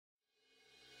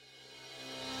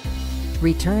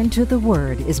Return to the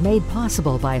Word is made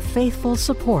possible by faithful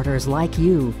supporters like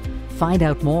you. Find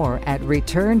out more at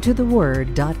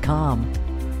returntotheword.com.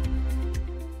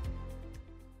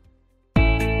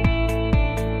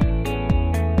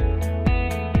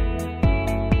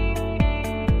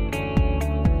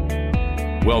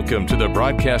 Welcome to the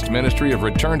broadcast ministry of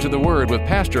Return to the Word with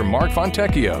Pastor Mark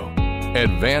Fontecchio,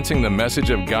 advancing the message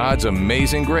of God's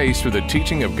amazing grace through the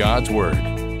teaching of God's Word.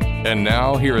 And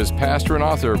now, here is pastor and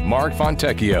author Mark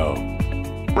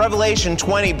Fontecchio. Revelation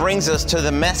 20 brings us to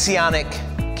the Messianic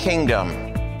kingdom.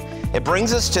 It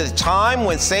brings us to the time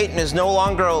when Satan is no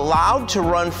longer allowed to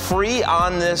run free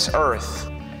on this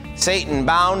earth. Satan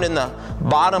bound in the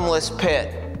bottomless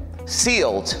pit,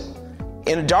 sealed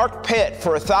in a dark pit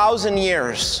for 1,000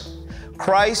 years.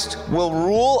 Christ will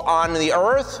rule on the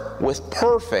earth with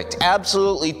perfect,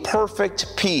 absolutely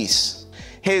perfect peace.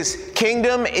 His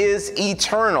kingdom is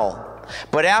eternal.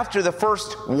 But after the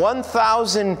first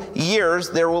 1,000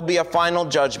 years, there will be a final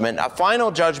judgment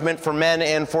for men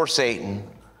and for Satan.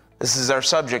 This is our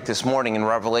subject this morning in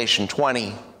Revelation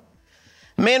 20.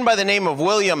 A man by the name of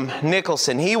William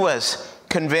Nicholson, he was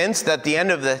convinced that the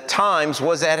end of the times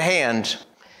was at hand.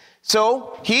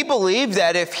 So he believed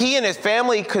that if he and his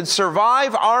family could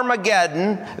survive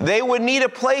Armageddon, they would need a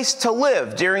place to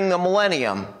live during the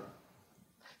millennium.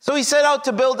 So he set out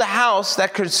to build a house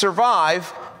that could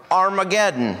survive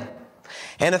Armageddon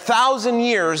and 1,000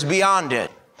 years beyond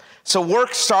it. So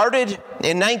work started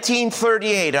in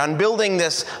 1938 on building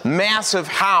this massive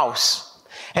house.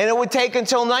 And it would take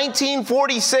until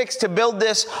 1946 to build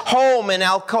this home in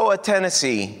Alcoa,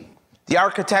 Tennessee. The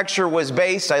architecture was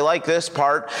based, I like this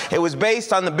part, it was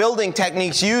based on the building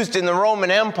techniques used in the Roman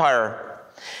Empire.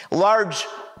 Large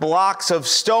blocks of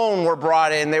stone were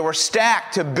brought in. They were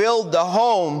stacked to build the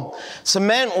home.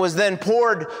 Cement was then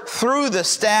poured through the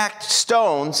stacked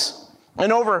stones,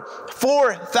 and over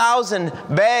 4,000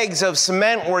 bags of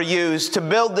cement were used to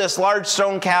build this large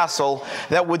stone castle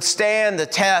that would stand the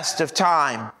test of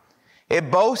time. It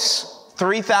boasts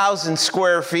 3,000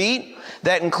 square feet.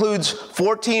 That includes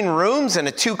 14 rooms and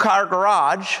a 2-car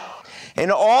garage. And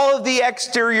all of the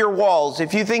exterior walls,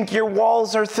 if you think your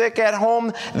walls are thick at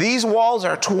home, these walls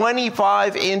are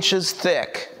 25 inches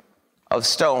thick of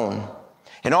stone.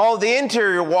 And all of the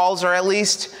interior walls are at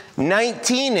least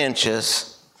 19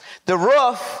 inches. The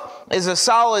roof is a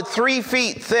solid 3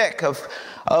 feet thick of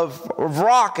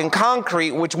rock and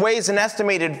concrete, which weighs an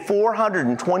estimated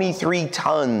 423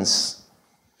 tons.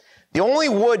 The only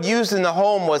wood used in the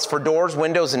home was for doors,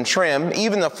 windows, and trim.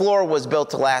 Even the floor was built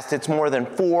to last. It's more than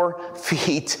 4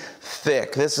 feet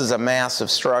thick. This is a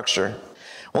massive structure.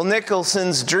 Well,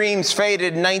 Nicholson's dreams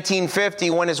faded in 1950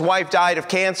 when his wife died of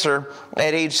cancer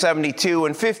at age 72.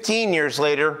 And 15 years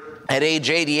later, at age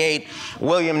 88,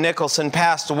 William Nicholson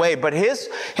passed away. But his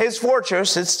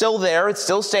fortress, it's still there. It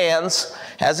still stands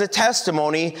as a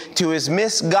testimony to his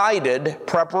misguided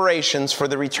preparations for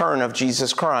the return of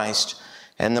Jesus Christ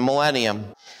and the millennium.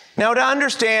 Now, to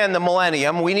understand the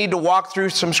millennium, we need to walk through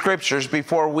some scriptures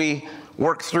before we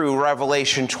work through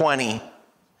Revelation 20.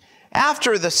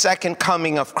 After the second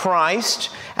coming of Christ,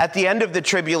 at the end of the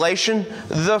tribulation,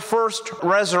 the first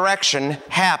resurrection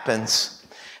happens.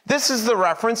 This is the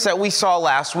reference that we saw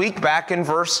last week back in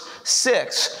verse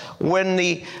 6, when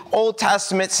the Old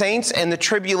Testament saints and the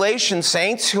tribulation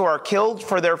saints who are killed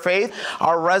for their faith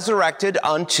are resurrected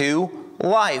unto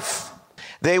life.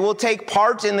 They will take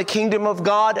part in the kingdom of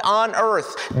God on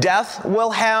earth. Death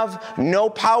will have no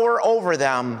power over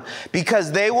them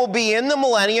because they will be in the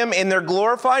millennium in their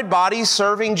glorified bodies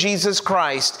serving Jesus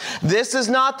Christ. This is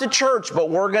not the church, but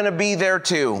we're going to be there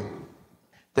too.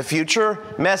 The future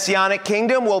Messianic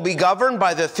kingdom will be governed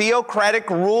by the theocratic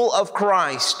rule of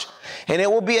Christ, and it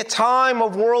will be a time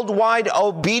of worldwide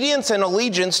obedience and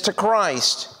allegiance to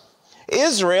Christ.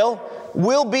 Israel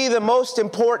will be the most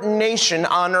important nation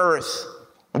on earth.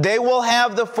 They will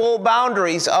have the full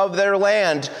boundaries of their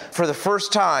land for the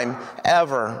first time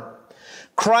ever.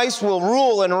 Christ will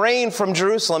rule and reign from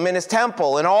Jerusalem in his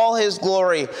temple in all his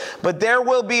glory. But there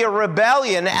will be a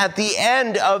rebellion at the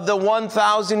end of the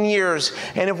 1,000 years.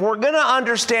 And if we're going to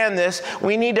understand this,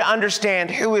 we need to understand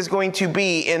who is going to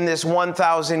be in this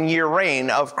 1,000-year reign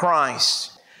of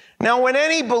Christ. Now, when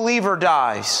any believer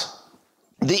dies,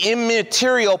 the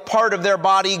immaterial part of their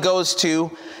body goes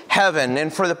to heaven.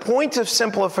 And for the point of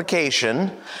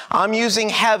simplification, I'm using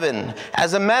heaven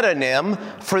as a metonym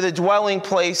for the dwelling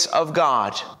place of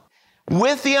God,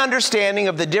 with the understanding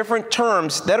of the different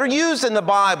terms that are used in the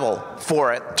Bible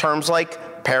for it. Terms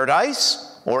like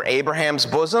paradise or Abraham's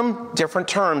bosom, different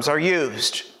terms are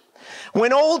used.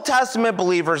 When Old Testament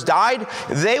believers died,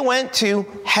 they went to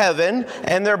heaven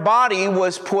and their body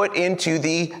was put into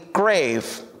the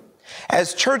grave.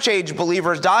 As church age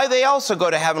believers die, they also go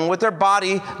to heaven with their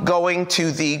body going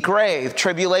to the grave.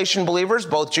 Tribulation believers,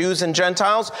 both Jews and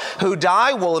Gentiles who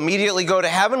die, will immediately go to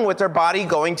heaven with their body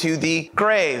going to the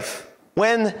grave.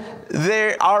 When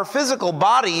there are physical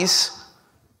bodies,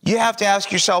 you have to ask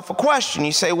yourself a question.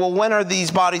 You say, well, when are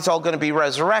these bodies all going to be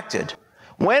resurrected?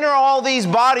 When are all these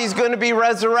bodies going to be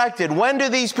resurrected? When do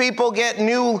these people get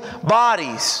new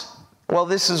bodies? Well,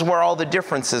 this is where all the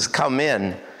differences come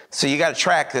in. So you got to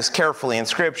track this carefully in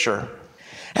Scripture.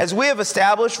 As we have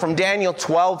established from Daniel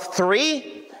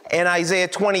 12:3 and Isaiah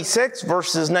 26,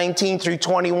 verses 19 through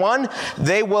 21,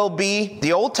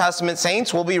 the Old Testament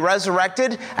saints will be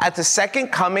resurrected at the second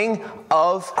coming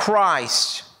of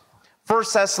Christ. 1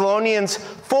 Thessalonians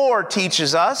 4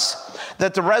 teaches us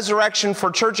that the resurrection for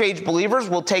church-age believers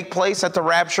will take place at the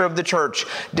rapture of the church,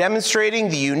 demonstrating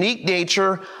the unique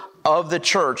nature of the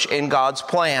church in God's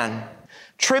plan.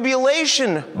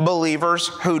 Tribulation believers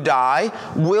who die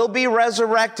will be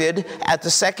resurrected at the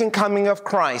second coming of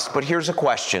Christ. But here's a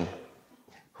question.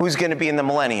 Who's going to be in the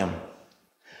millennium?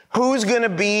 Who's going to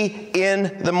be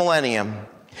in the millennium?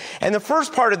 And the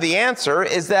first part of the answer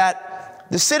is that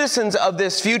the citizens of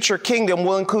this future kingdom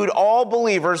will include all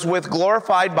believers with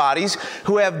glorified bodies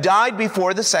who have died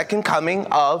before the second coming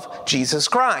of Jesus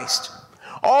Christ.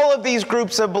 All of these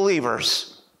groups of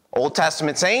believers, Old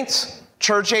Testament saints,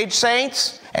 church-age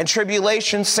saints, and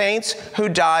tribulation saints who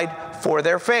died for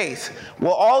their faith,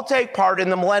 will all take part in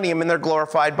the millennium in their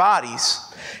glorified bodies.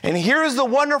 And here's the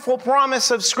wonderful promise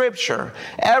of Scripture.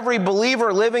 Every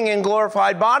believer living in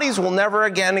glorified bodies will never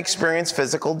again experience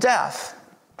physical death.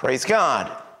 Praise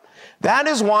God. That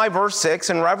is why verse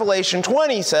 6 in Revelation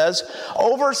 20 says,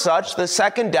 over such the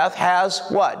second death has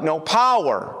what? No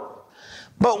power.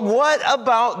 But what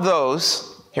about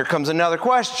those? Here comes another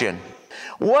question.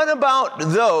 What about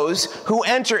those who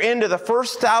enter into the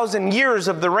first 1,000 years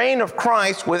of the reign of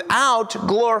Christ without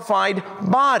glorified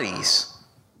bodies?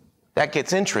 That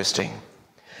gets interesting.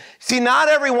 See, not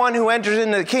everyone who enters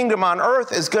into the kingdom on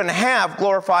earth is going to have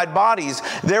glorified bodies.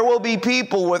 There will be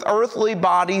people with earthly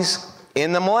bodies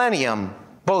in the millennium,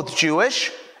 both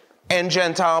Jewish and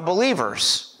Gentile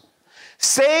believers.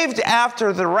 Saved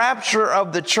after the rapture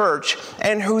of the church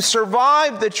and who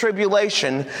survive the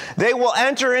tribulation, they will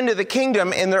enter into the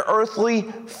kingdom in their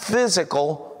earthly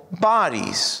physical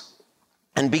bodies.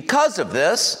 And because of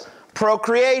this,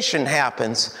 procreation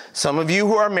happens. Some of you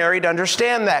who are married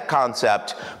understand that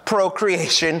concept.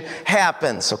 Procreation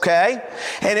happens, okay?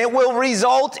 And it will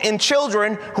result in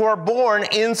children who are born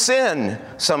in sin.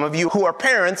 Some of you who are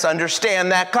parents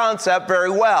understand that concept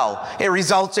very well. It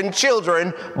results in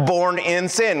children born in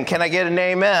sin. Can I get an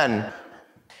amen?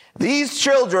 These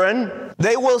children,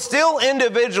 they will still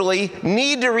individually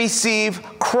need to receive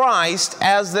Christ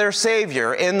as their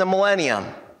Savior in the millennium,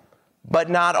 but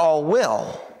not all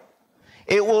will.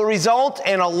 It will result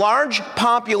in a large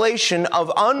population of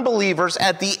unbelievers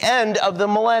at the end of the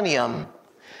millennium.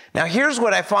 Now, here's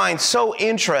what I find so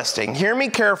interesting. Hear me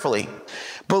carefully.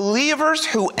 Believers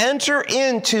who enter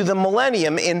into the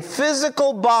millennium in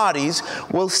physical bodies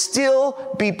will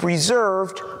still be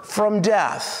preserved from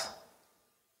death.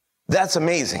 That's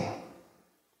amazing.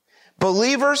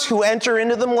 Believers who enter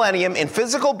into the millennium in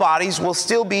physical bodies will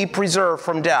still be preserved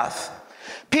from death.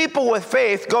 People with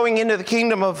faith going into the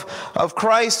kingdom of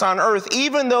Christ on earth,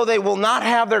 even though they will not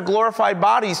have their glorified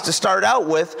bodies to start out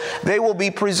with, they will be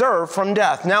preserved from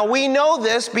death. Now, we know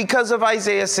this because of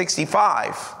Isaiah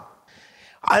 65.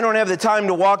 I don't have the time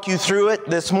to walk you through it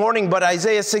this morning, but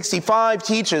Isaiah 65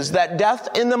 teaches that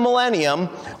death in the millennium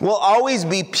will always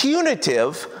be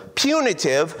punitive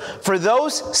for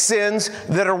those sins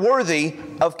that are worthy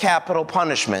of capital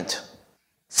punishment.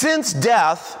 Since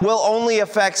death will only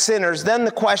affect sinners, then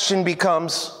the question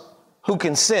becomes, who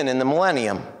can sin in the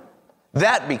millennium?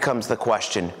 That becomes the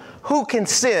question. Who can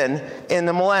sin in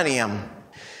the millennium?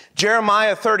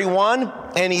 Jeremiah 31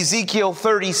 and Ezekiel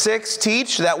 36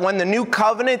 teach that when the new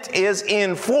covenant is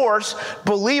in force,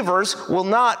 believers will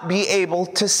not be able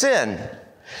to sin.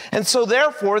 And so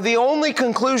therefore, the only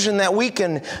conclusion that we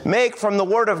can make from the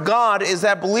Word of God is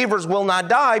that believers will not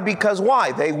die because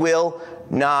why? They will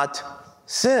not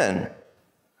sin.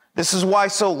 This is why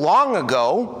so long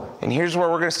ago, and here's where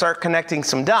we're going to start connecting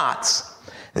some dots.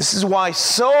 This is why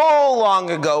so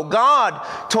long ago God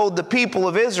told the people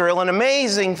of Israel an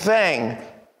amazing thing.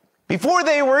 Before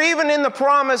they were even in the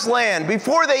promised land,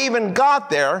 before they even got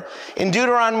there, in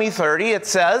Deuteronomy 30 it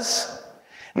says,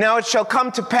 "Now it shall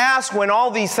come to pass when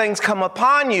all these things come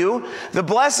upon you, the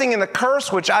blessing and the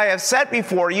curse which I have set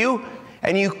before you,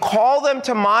 and you call them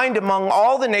to mind among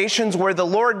all the nations where the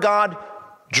Lord God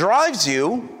drives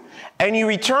you, and you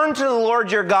return to the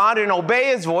Lord your God and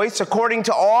obey his voice according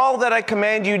to all that I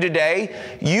command you today,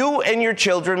 you and your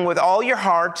children with all your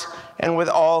heart and with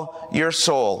all your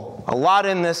soul. A lot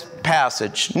in this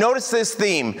passage. Notice this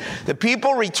theme. The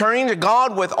people returning to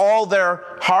God with all their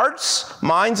hearts,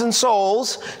 minds, and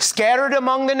souls, scattered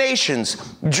among the nations.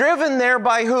 Driven there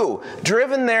by who?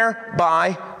 Driven there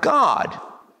by God.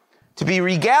 To be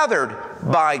regathered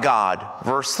by God.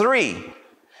 Verse 3.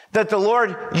 That the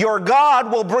Lord your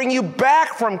God will bring you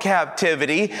back from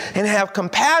captivity and have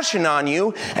compassion on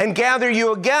you and gather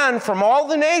you again from all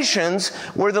the nations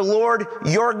where the Lord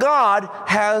your God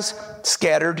has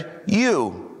scattered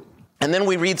you. And then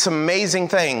we read some amazing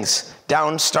things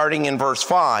down starting in verse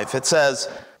 5. It says,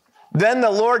 then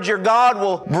the Lord your God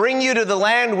will bring you to the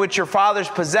land which your fathers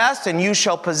possessed, and you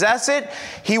shall possess it.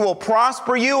 He will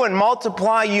prosper you and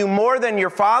multiply you more than your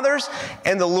fathers,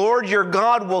 and the Lord your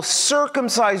God will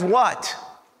circumcise what?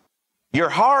 Your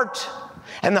heart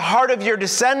and the heart of your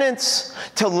descendants,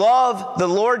 to love the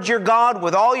Lord your God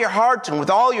with all your heart and with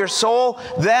all your soul,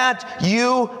 that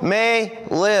you may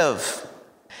live.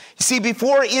 See,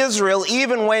 before Israel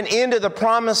even went into the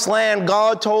promised land,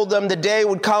 God told them the day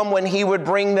would come when he would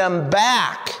bring them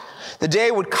back. The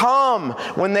day would come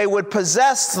when they would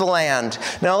possess the land.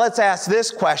 Now let's ask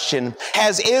this question.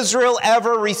 Has Israel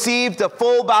ever received the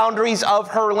full boundaries of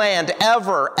her land?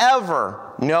 Ever?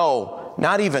 Ever? No,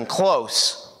 not even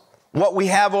close. What we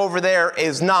have over there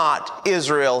is not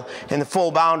Israel in the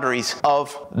full boundaries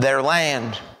of their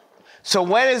land. So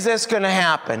when is this going to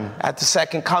happen? At the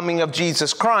second coming of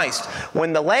Jesus Christ,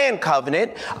 when the land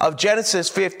covenant of Genesis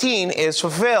 15 is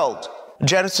fulfilled.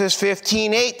 Genesis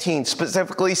 15:18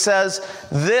 specifically says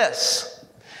this.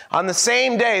 On the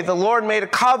same day, the Lord made a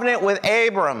covenant with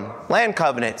Abram, land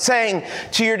covenant, saying,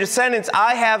 to your descendants,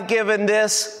 I have given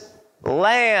this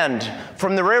land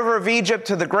from the river of Egypt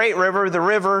to the great river, the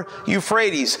river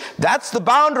Euphrates. That's the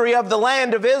boundary of the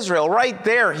land of Israel right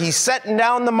there. He's setting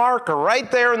down the marker right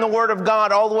there in the Word of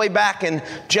God all the way back in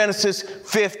Genesis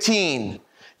 15.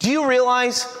 Do you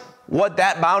realize what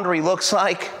that boundary looks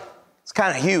like? It's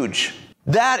kind of huge.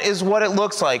 That is what it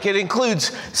looks like. It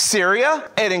includes Syria,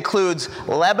 it includes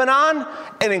Lebanon,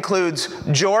 it includes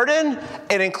Jordan,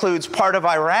 it includes part of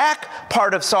Iraq,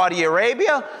 part of Saudi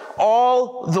Arabia,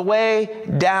 all the way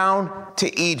down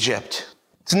to Egypt.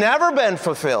 It's never been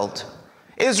fulfilled.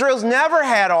 Israel's never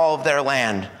had all of their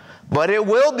land, but it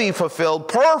will be fulfilled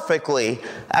perfectly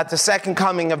at the second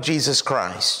coming of Jesus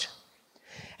Christ.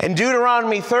 In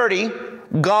Deuteronomy 30,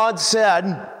 God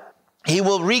said, he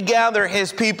will regather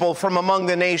his people from among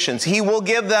the nations. He will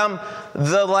give them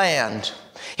the land.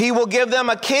 He will give them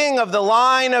a king of the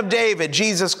line of David,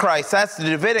 Jesus Christ. That's the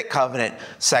Davidic covenant,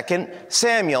 2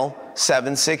 Samuel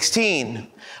 7:16,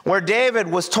 where David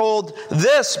was told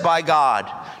this by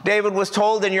God. David was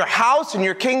told, and your house and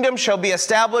your kingdom shall be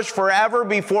established forever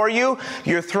before you.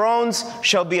 Your thrones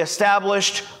shall be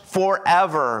established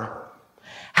forever.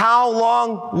 How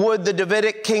long would the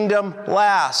Davidic kingdom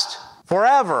last?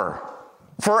 Forever.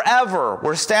 Forever.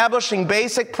 We're establishing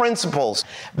basic principles.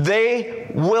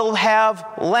 They will have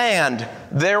land.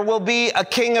 There will be a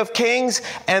king of kings,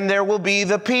 and there will be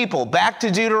the people. Back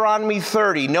to Deuteronomy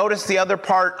 30. Notice the other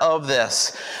part of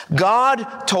this.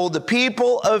 God told the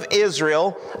people of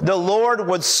Israel the Lord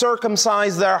would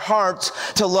circumcise their hearts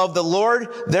to love the Lord,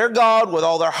 their God, with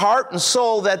all their heart and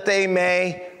soul, that they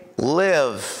may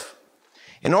live.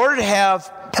 In order to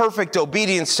have perfect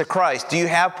obedience to Christ, do you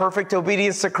have perfect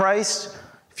obedience to Christ?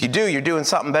 If you do, you're doing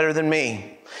something better than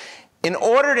me. In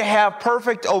order to have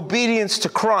perfect obedience to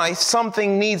Christ,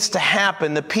 something needs to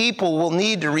happen. The people will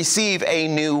need to receive a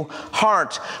new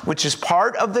heart, which is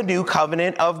part of the new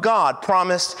covenant of God,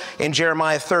 promised in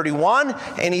Jeremiah 31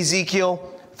 and Ezekiel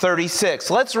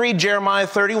 36. Let's read Jeremiah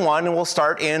 31, and we'll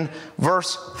start in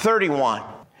verse 31.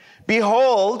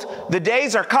 Behold, the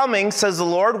days are coming, says the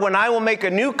Lord, when I will make a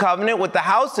new covenant with the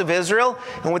house of Israel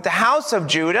and with the house of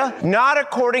Judah, not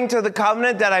according to the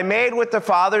covenant that I made with the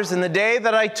fathers in the day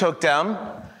that I took them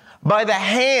by the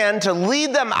hand to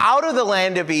lead them out of the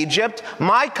land of Egypt,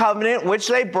 my covenant which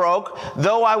they broke,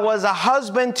 though I was a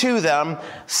husband to them,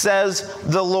 says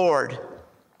the Lord.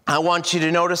 I want you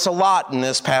to notice a lot in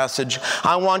this passage.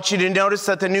 I want you to notice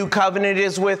that the new covenant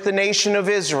is with the nation of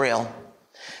Israel.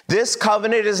 This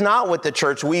covenant is not with the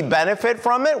church. We benefit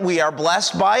from it. We are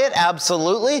blessed by it,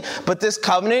 absolutely. But this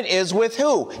covenant is with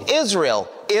who? Israel.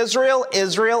 Israel,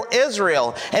 Israel,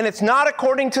 Israel. And it's not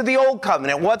according to the old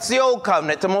covenant. What's the old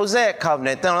covenant? The Mosaic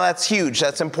covenant. No, that's huge.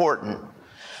 That's important.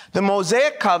 The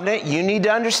Mosaic covenant, you need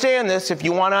to understand this if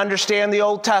you want to understand the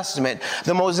Old Testament.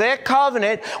 The Mosaic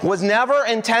covenant was never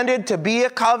intended to be a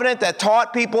covenant that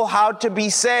taught people how to be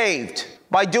saved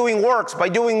by doing works, by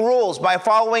doing rules, by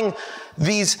following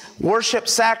these worship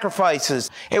sacrifices.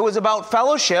 It was about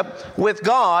fellowship with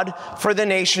God for the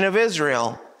nation of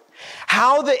Israel.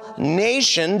 How the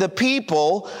nation, the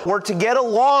people, were to get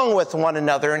along with one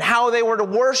another and how they were to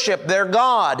worship their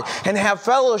God and have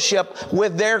fellowship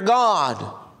with their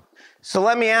God. So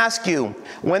let me ask you,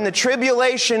 when the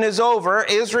tribulation is over,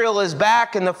 Israel is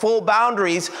back in the full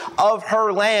boundaries of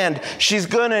her land. She's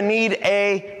going to need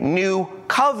a new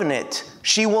covenant.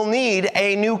 She will need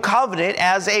a new covenant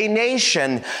as a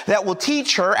nation that will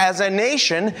teach her as a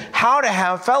nation how to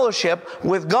have fellowship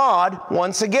with God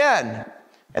once again.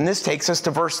 And this takes us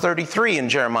to verse 33 in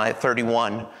Jeremiah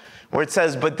 31. Where it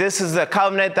says, "But this is the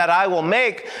covenant that I will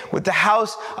make with the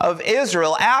house of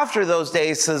Israel after those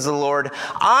days, says the Lord.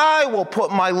 I will put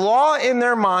my law in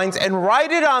their minds and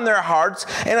write it on their hearts,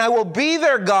 and I will be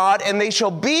their God, and they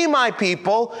shall be my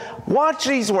people." Watch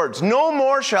these words. "No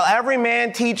more shall every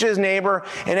man teach his neighbor,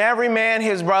 and every man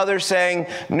his brother, saying,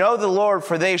 Know the Lord,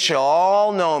 for they shall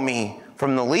all know me.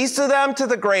 From the least of them to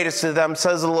the greatest of them,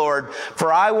 says the Lord.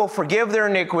 For I will forgive their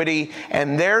iniquity,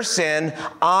 and their sin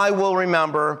I will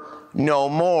remember no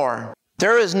more."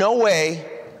 There is no way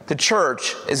the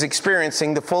church is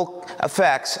experiencing the full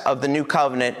effects of the new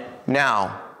covenant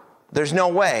now. There's no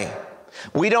way.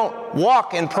 We don't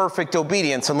walk in perfect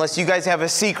obedience unless you guys have a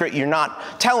secret you're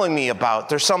not telling me about.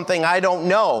 There's something I don't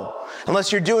know,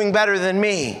 unless you're doing better than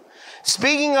me.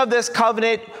 Speaking of this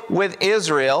covenant with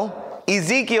Israel,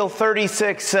 Ezekiel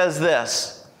 36 says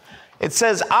this. It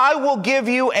says, "I will give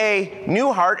you a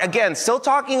new heart," again, still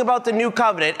talking about the new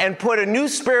covenant, "and put a new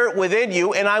spirit within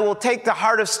you, and I will take the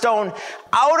heart of stone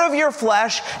out of your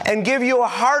flesh and give you a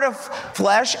heart of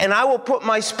flesh, and I will put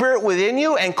my spirit within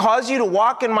you and cause you to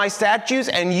walk in my statutes,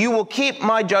 and you will keep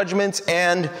my judgments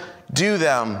and do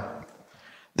them."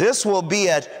 This will be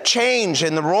a change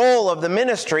in the role of the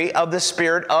ministry of the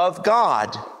Spirit of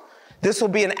God. This will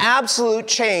be an absolute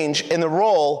change in the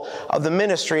role of the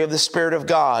ministry of the Spirit of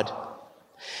God.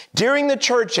 During the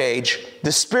church age,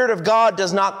 the Spirit of God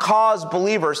does not cause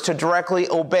believers to directly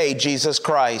obey Jesus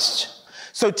Christ.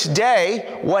 So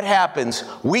today, what happens?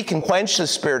 We can quench the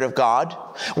Spirit of God.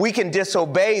 We can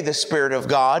disobey the Spirit of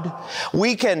God.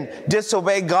 We can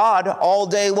disobey God all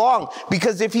day long.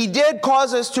 Because if He did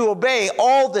cause us to obey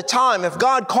all the time, if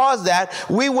God caused that,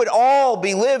 we would all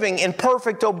be living in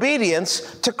perfect obedience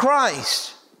to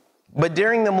Christ. But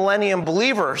during the millennium,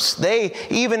 believers, they,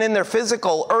 even in their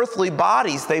physical earthly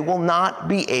bodies, they will not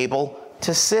be able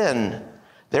to sin.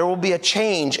 There will be a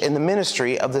change in the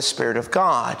ministry of the Spirit of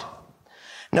God.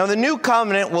 Now, the new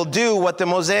covenant will do what the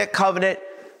Mosaic covenant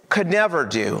could never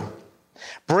do.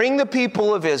 Bring the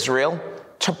people of Israel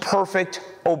to perfect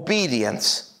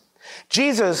obedience.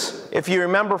 Jesus, if you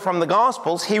remember from the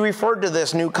Gospels, He referred to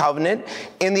this new covenant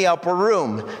in the upper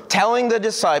room, telling the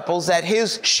disciples that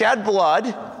His shed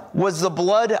blood was the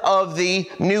blood of the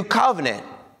new covenant.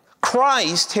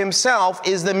 Christ Himself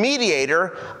is the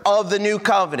mediator of the new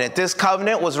covenant. This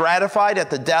covenant was ratified at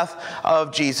the death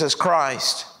of Jesus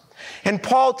Christ. And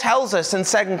Paul tells us in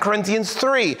 2 Corinthians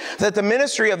 3 that the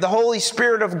ministry of the Holy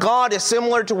Spirit of God is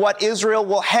similar to what Israel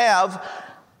will have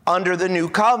under the new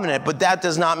covenant. But that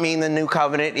does not mean the new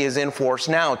covenant is in force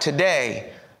now,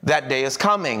 today. That day is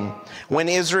coming when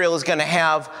Israel is going to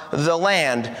have the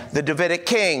land, the Davidic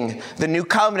king. The new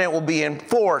covenant will be in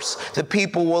force. The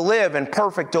people will live in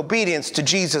perfect obedience to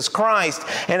Jesus Christ.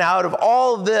 And out of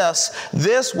all of this,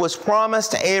 this was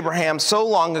promised to Abraham so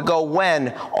long ago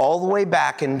when? All the way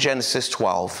back in Genesis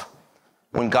 12,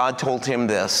 when God told him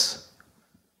this.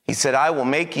 He said, "I will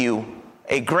make you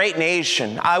a great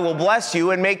nation. I will bless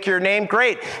you and make your name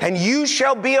great, and you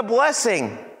shall be a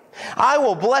blessing. I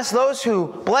will bless those who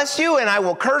bless you, and I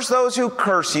will curse those who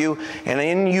curse you, and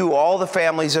in you all the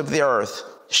families of the earth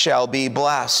shall be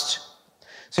blessed."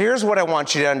 So here's what I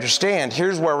want you to understand.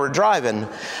 Here's where we're driving.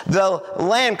 The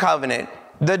land covenant,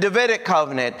 the Davidic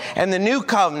covenant, and the new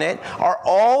covenant are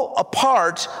all a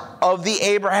part of the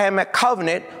Abrahamic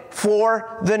covenant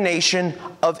for the nation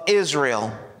of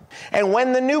Israel. And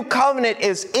when the new covenant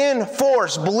is in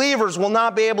force, believers will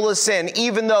not be able to sin,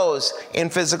 even those in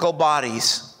physical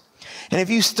bodies. And if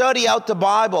you study out the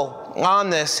Bible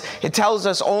on this, it tells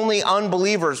us only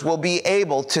unbelievers will be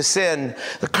able to sin.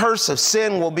 The curse of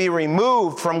sin will be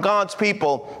removed from God's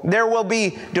people. There will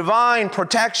be divine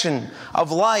protection of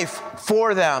life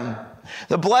for them.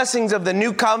 The blessings of the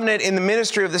new covenant in the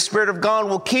ministry of the Spirit of God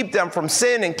will keep them from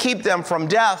sin and keep them from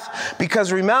death.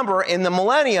 Because remember, in the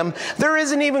millennium, there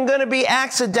isn't even going to be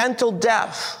accidental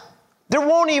death. There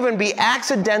won't even be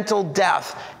accidental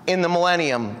death in the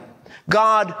millennium.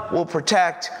 God will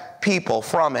protect people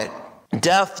from it.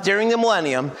 Death during the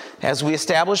millennium, as we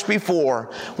established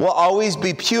before, will always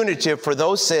be punitive for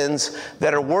those sins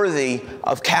that are worthy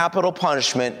of capital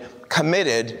punishment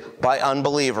committed by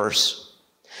unbelievers.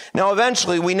 Now,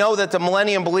 eventually, we know that the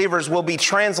millennium believers will be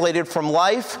translated from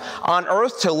life on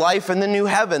earth to life in the new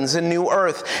heavens and new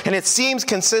earth. And it seems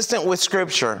consistent with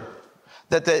Scripture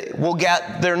that they will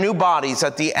get their new bodies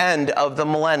at the end of the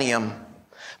millennium.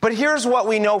 But here's what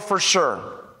we know for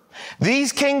sure.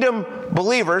 These kingdom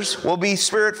believers will be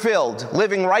Spirit-filled,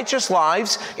 living righteous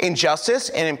lives in justice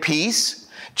and in peace.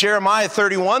 Jeremiah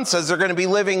 31 says they're going to be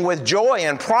living with joy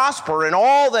and prosper in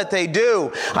all that they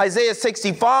do. Isaiah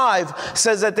 65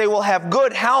 says that they will have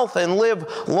good health and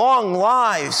live long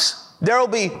lives. There will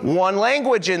be one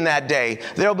language in that day.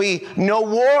 There will be no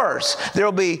wars. There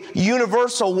will be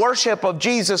universal worship of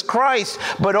Jesus Christ.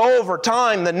 But over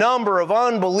time, the number of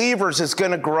unbelievers is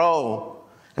going to grow.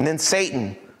 And then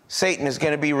Satan is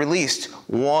going to be released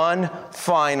one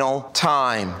final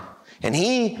time. And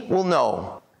he will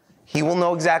know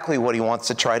exactly what he wants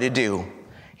to try to do.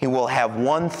 He will have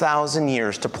 1,000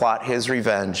 years to plot his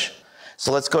revenge.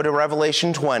 So let's go to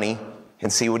Revelation 20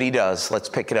 and see what he does. Let's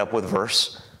pick it up with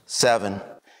verse 7.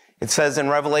 It says in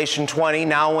Revelation 20,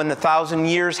 "Now when the 1,000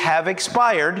 years have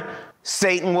expired,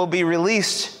 Satan will be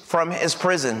released from his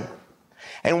prison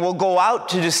and will go out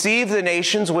to deceive the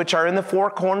nations which are in the four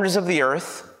corners of the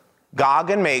earth, Gog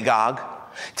and Magog,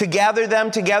 to gather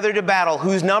them together to battle,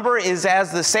 whose number is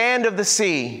as the sand of the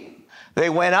sea. They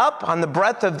went up on the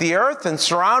breadth of the earth and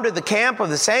surrounded the camp of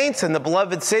the saints and the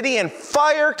beloved city, and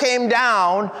fire came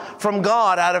down from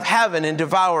God out of heaven and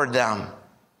devoured them."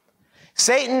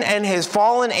 Satan and his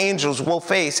fallen angels will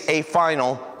face a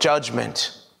final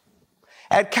judgment.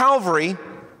 At Calvary,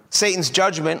 Satan's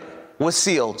judgment was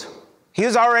sealed. He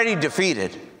was already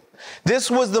defeated.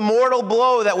 This was the mortal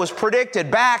blow that was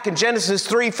predicted back in Genesis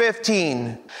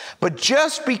 3:15. But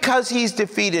just because he's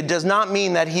defeated does not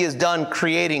mean that he is done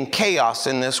creating chaos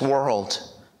in this world.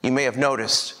 You may have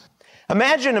noticed.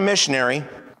 Imagine a missionary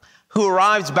who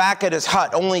arrives back at his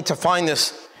hut only to find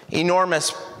this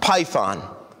enormous python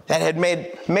that had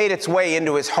made its way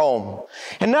into his home.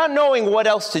 And not knowing what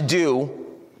else to do,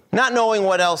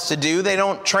 they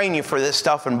don't train you for this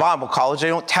stuff in Bible college. They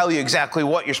don't tell you exactly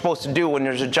what you're supposed to do when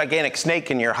there's a gigantic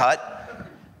snake in your hut.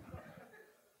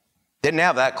 Didn't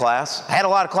have that class. I had a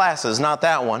lot of classes, not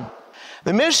that one.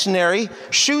 The missionary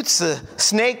shoots the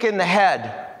snake in the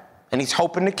head, and he's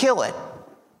hoping to kill it.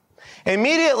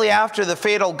 Immediately after the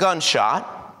fatal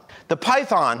gunshot, the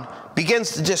python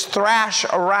begins to just thrash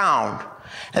around.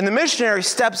 And the missionary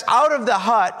steps out of the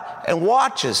hut and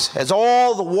watches as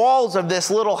all the walls of this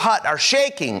little hut are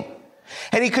shaking.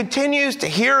 And he continues to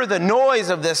hear the noise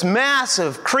of this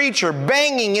massive creature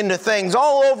banging into things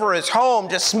all over his home,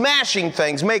 just smashing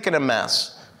things, making a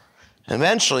mess.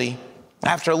 Eventually,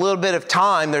 after a little bit of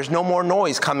time, there's no more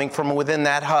noise coming from within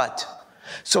that hut.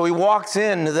 So he walks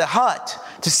into the hut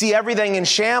to see everything in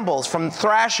shambles from the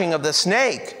thrashing of the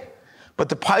snake. But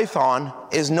the python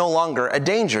is no longer a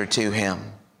danger to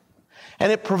him.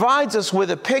 And it provides us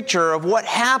with a picture of what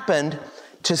happened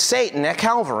to Satan at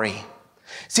Calvary.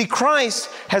 See, Christ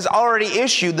has already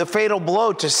issued the fatal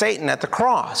blow to Satan at the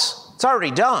cross. It's already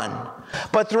done.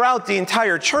 But throughout the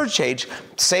entire church age,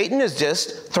 Satan is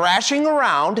just thrashing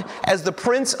around as the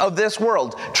prince of this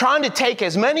world, trying to take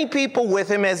as many people with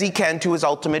him as he can to his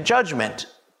ultimate judgment.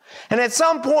 And at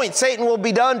some point, Satan will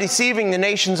be done deceiving the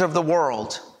nations of the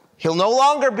world. He'll no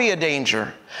longer be a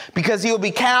danger because he'll be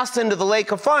cast into the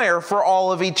lake of fire for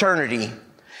all of eternity.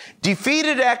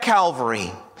 Defeated at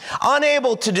Calvary,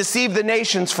 unable to deceive the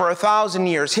nations for 1,000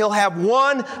 years, he'll have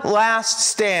one last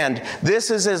stand.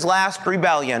 This is his last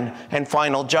rebellion and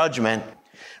final judgment.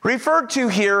 Referred to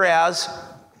here as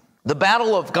the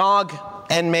Battle of Gog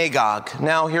and Magog.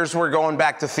 Now here's where we're going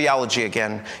back to theology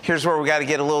again. Here's where we got to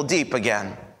get a little deep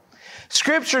again.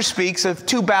 Scripture speaks of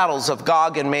two battles of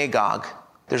Gog and Magog.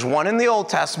 There's one in the Old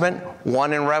Testament,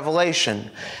 one in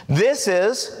Revelation. This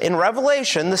is, in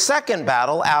Revelation, the second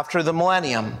battle after the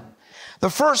millennium. The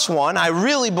first one, I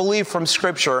really believe from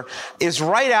Scripture, is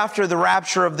right after the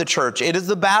rapture of the church. It is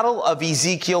the battle of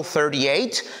Ezekiel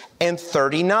 38 and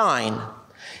 39.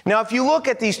 Now, if you look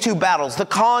at these two battles, the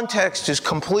context is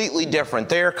completely different.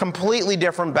 They are completely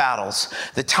different battles.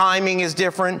 The timing is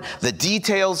different. The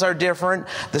details are different.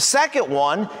 The second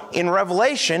one in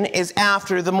Revelation is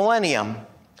after the millennium.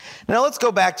 Now let's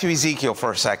go back to Ezekiel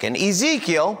for a second.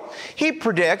 Ezekiel, he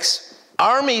predicts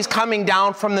armies coming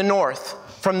down from the north,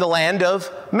 from the land of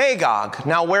Magog.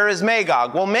 Now, where is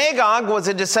Magog? Well, Magog was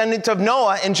a descendant of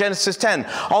Noah in Genesis 10.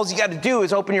 All you got to do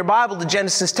is open your Bible to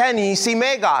Genesis 10 and you see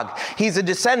Magog. He's a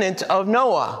descendant of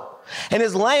Noah. And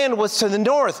his land was to the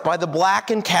north by the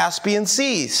Black and Caspian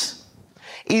seas.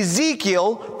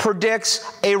 Ezekiel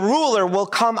predicts a ruler will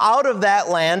come out of that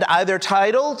land either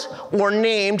titled or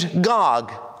named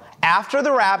Gog after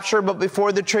the rapture but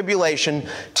before the tribulation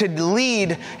to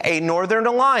lead a northern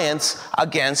alliance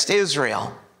against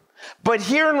Israel. But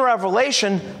here in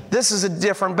Revelation, this is a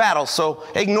different battle. So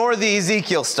ignore the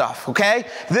Ezekiel stuff, okay?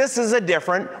 This is a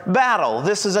different battle.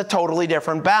 This is a totally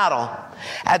different battle.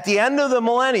 At the end of the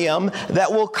millennium,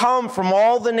 that will come from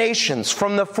all the nations,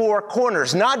 from the four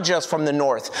corners, not just from the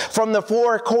north, from the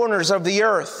four corners of the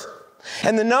earth.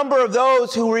 And the number of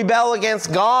those who rebel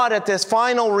against God at this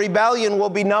final rebellion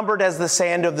will be numbered as the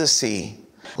sand of the sea.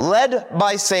 Led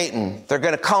by Satan, they're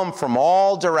going to come from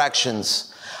all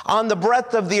directions. On the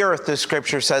breadth of the earth, the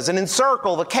scripture says, and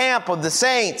encircle the camp of the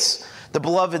saints, the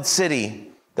beloved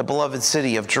city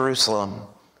of Jerusalem.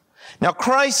 Now,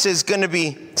 Christ is going to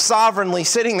be sovereignly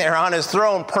sitting there on his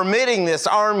throne, permitting this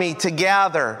army to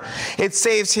gather. It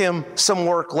saves him some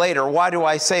work later. Why do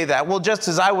I say that? Well, just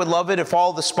as I would love it if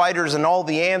all the spiders and all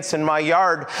the ants in my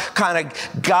yard kind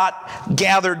of got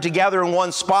gathered together in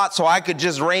one spot so I could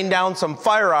just rain down some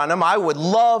fire on them, I would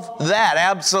love that,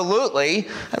 absolutely.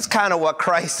 That's kind of what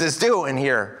Christ is doing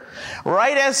here.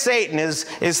 Right as Satan is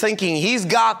thinking he's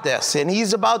got this and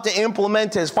he's about to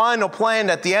implement his final plan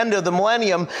at the end of the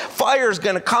millennium, fire is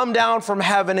going to come down from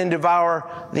heaven and devour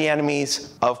the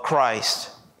enemies of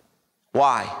Christ.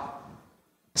 Why?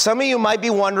 Some of you might be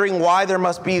wondering why there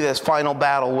must be this final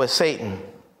battle with Satan.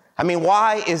 I mean,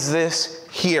 why is this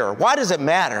here? Why does it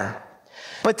matter?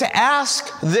 But to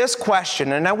ask this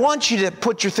question, and I want you to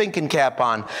put your thinking cap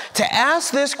on, to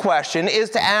ask this question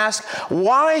is to ask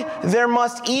why there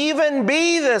must even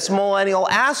be this millennial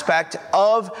aspect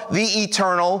of the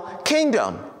eternal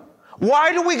kingdom.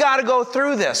 Why do we got to go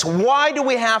through this? Why do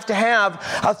we have to have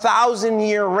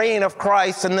 1,000-year reign of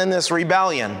Christ and then this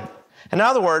rebellion? In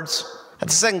other words, at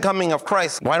the second coming of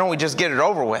Christ, why don't we just get it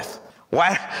over with?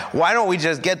 Why don't we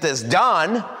just get this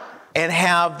done and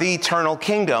have the eternal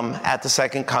kingdom at the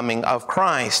second coming of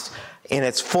Christ in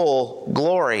its full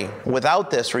glory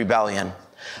without this rebellion?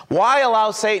 Why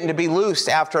allow Satan to be loosed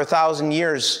after 1,000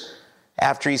 years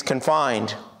after he's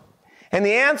confined? And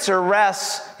the answer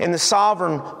rests in the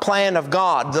sovereign plan of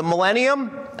God. The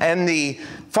millennium and the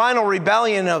final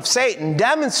rebellion of Satan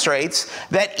demonstrates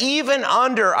that even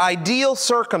under ideal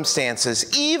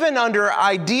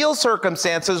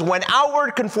circumstances, when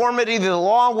outward conformity to the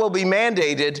law will be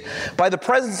mandated by the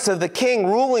presence of the king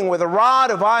ruling with a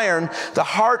rod of iron, the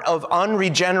heart of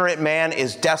unregenerate man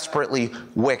is desperately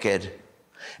wicked.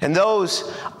 And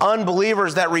those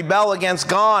unbelievers that rebel against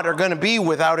God are going to be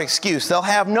without excuse. They'll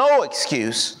have no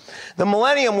excuse. The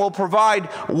millennium will provide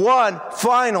one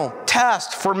final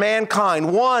test for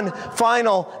mankind, one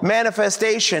final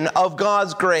manifestation of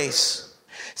God's grace.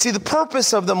 See, the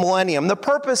purpose of the millennium, the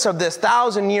purpose of this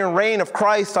 1,000-year reign of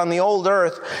Christ on the old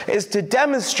earth is to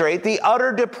demonstrate the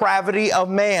utter depravity of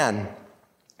man,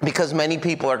 because many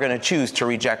people are going to choose to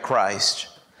reject Christ.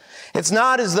 It's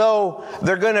not as though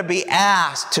they're going to be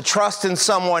asked to trust in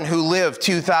someone who lived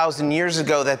 2,000 years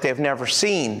ago that they've never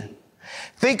seen.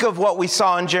 Think of what we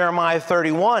saw in Jeremiah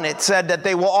 31. It said that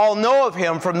they will all know of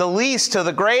him from the least to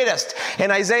the greatest.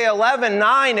 In Isaiah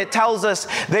 11:9, it tells us,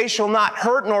 they shall not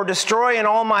hurt nor destroy in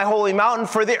all my holy mountain,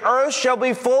 for the earth shall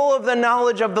be full of the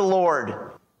knowledge of the Lord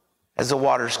as the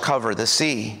waters cover the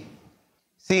sea.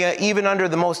 See, even under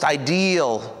the most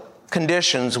ideal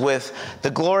conditions, with the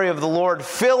glory of the Lord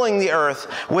filling the earth,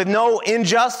 with no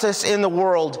injustice in the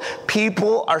world,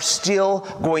 people are still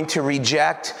going to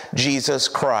reject Jesus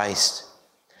Christ.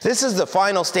 This is the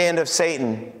final stand of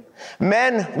Satan.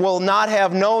 Men will not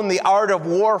have known the art of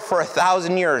war for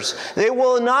 1,000 years. They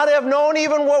will not have known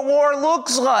even what war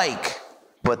looks like,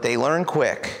 but they learn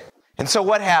quick. And so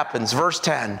what happens? Verse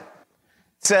 10.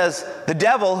 It says, the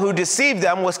devil who deceived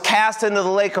them was cast into the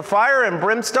lake of fire and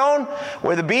brimstone,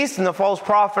 where the beast and the false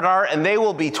prophet are, and they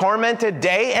will be tormented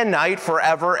day and night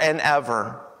forever and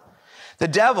ever. The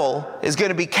devil is going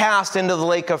to be cast into the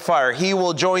lake of fire. He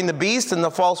will join the beast and the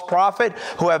false prophet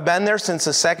who have been there since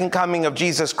the second coming of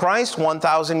Jesus Christ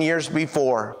 1,000 years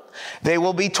before. They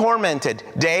will be tormented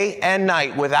day and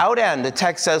night without end. The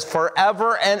text says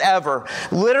forever and ever.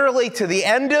 Literally to the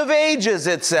end of ages,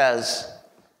 it says.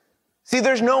 See,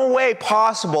 there's no way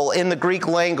possible in the Greek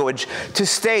language to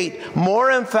state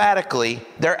more emphatically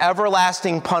their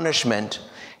everlasting punishment.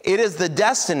 It is the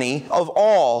destiny of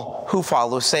all who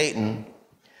follow Satan.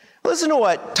 Listen to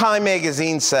what Time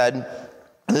magazine said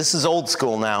This is old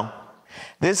school now.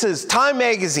 This is Time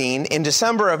magazine in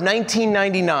December of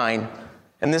 1999,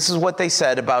 and this is what they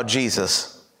said about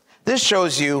Jesus. This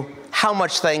shows you how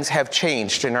much things have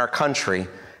changed in our country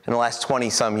in the last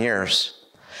 20-some years.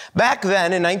 Back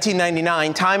then, in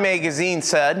 1999, Time magazine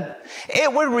said,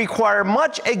 it would require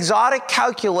much exotic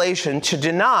calculation to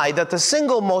deny that the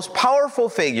single most powerful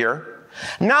figure,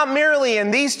 not merely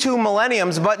in these 2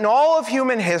 millenniums, but in all of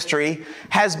human history,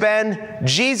 has been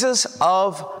Jesus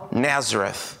of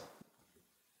Nazareth.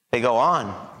 They go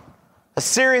on. A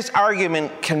serious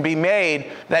argument can be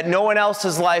made that no one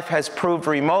else's life has proved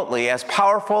remotely as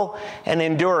powerful and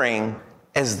enduring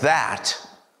as that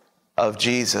of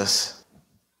Jesus.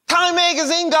 Time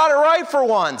magazine got it right for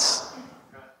once.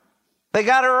 They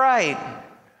got it right.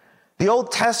 The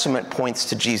Old Testament points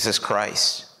to Jesus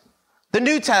Christ. The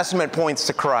New Testament points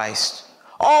to Christ.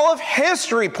 All of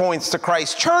history points to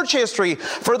Christ. Church history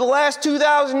for the last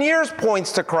 2,000 years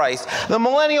points to Christ. The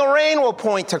millennial reign will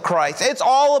point to Christ. It's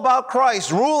all about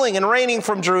Christ ruling and reigning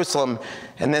from Jerusalem.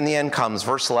 And then the end comes,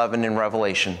 verse 11 in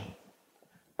Revelation,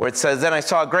 where it says, then I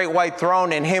saw a great white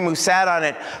throne and him who sat on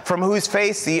it, from whose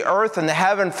face the earth and the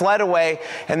heaven fled away,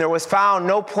 and there was found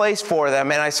no place for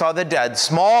them. And I saw the dead,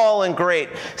 small and great,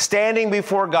 standing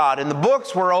before God. And the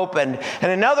books were opened,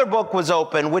 and another book was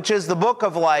opened, which is the book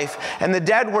of life. And the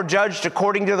dead were judged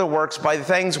according to their works by the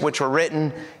things which were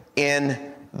written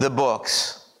in the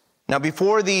books. Now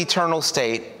before the eternal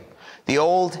state, the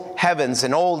old heavens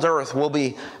and old earth will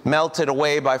be melted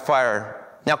away by fire.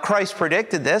 Now, Christ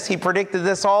predicted this. He predicted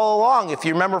this all along. If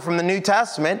you remember from the New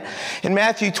Testament, in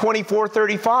Matthew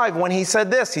 24:35, when he said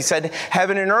this, he said,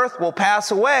 heaven and earth will pass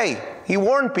away. He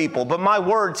warned people, but my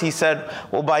words, he said,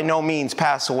 will by no means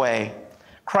pass away.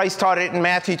 Christ taught it in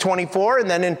Matthew 24, and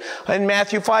then in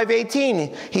Matthew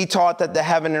 5:18, he taught that the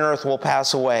heaven and earth will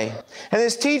pass away. And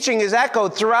this teaching is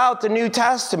echoed throughout the New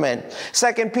Testament.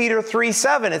 2 Peter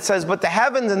 3:7, it says, but the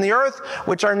heavens and the earth,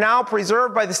 which are now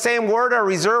preserved by the same word, are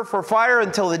reserved for fire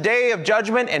until the day of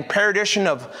judgment and perdition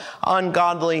of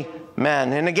ungodly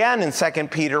men. And again in 2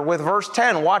 Peter with verse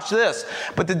 10, watch this.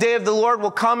 But the day of the Lord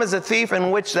will come as a thief, in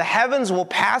which the heavens will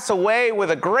pass away with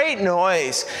a great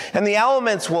noise, and the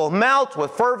elements will melt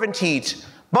with fervent heat.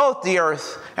 Both the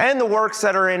earth and the works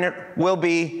that are in it will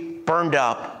be burned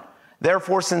up.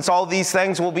 Therefore, since all these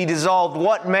things will be dissolved,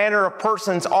 what manner of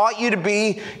persons ought you to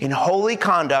be in holy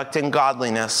conduct and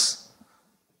godliness?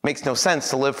 Makes no sense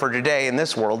to live for today in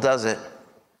this world, does it?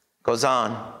 Goes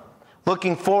on.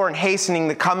 Looking for and hastening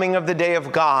the coming of the day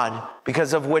of God,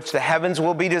 because of which the heavens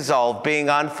will be dissolved, being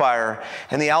on fire,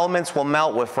 and the elements will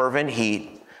melt with fervent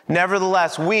heat.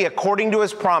 Nevertheless, we, according to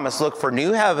his promise, look for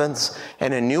new heavens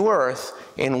and a new earth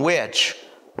in which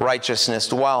righteousness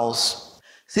dwells.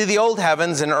 See, the old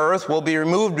heavens and earth will be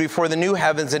removed before the new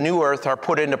heavens and new earth are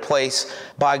put into place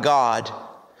by God.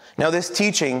 Now, this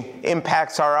teaching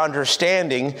impacts our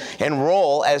understanding and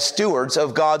role as stewards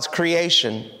of God's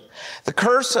creation. The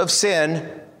curse of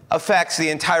sin affects the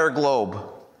entire globe.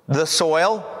 The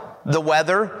soil, the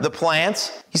weather, the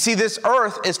plants. You see, this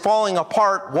earth is falling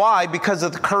apart. Why? Because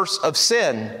of the curse of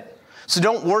sin. So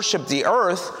don't worship the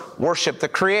earth, worship the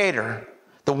Creator.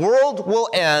 The world will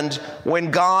end when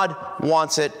God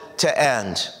wants it to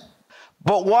end.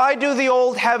 But why do the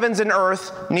old heavens and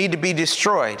earth need to be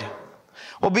destroyed?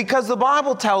 Well, because the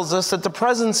Bible tells us that the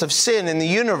presence of sin in the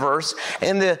universe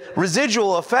and the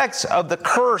residual effects of the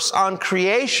curse on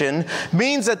creation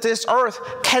means that this earth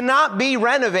cannot be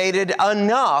renovated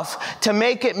enough to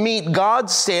make it meet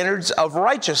God's standards of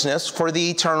righteousness for the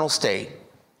eternal state.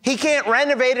 He can't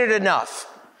renovate it enough.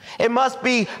 It must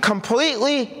be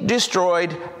completely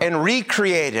destroyed and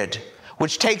recreated,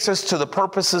 which takes us to the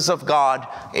purposes of God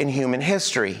in human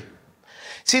history.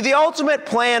 See, the ultimate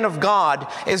plan of God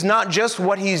is not just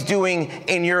what he's doing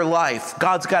in your life.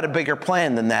 God's got a bigger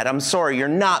plan than that. I'm sorry, you're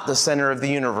not the center of the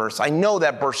universe. I know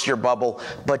that bursts your bubble,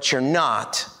 but you're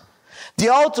not. The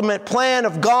ultimate plan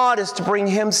of God is to bring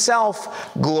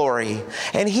himself glory.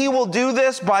 And he will do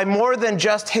this by more than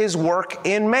just his work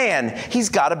in man. He's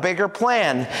got a bigger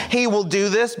plan. He will do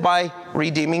this by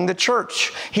redeeming the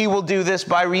church. He will do this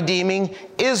by redeeming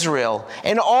Israel.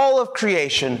 And all of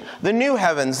creation, the new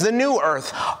heavens, the new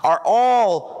earth, are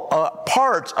all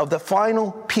part of the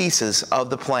final pieces of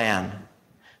the plan.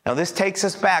 Now this takes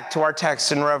us back to our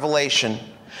text in Revelation.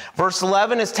 Verse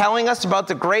 11 is telling us about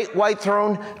the great white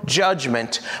throne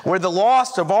judgment, where the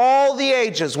lost of all the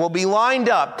ages will be lined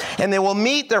up and they will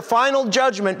meet their final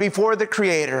judgment before the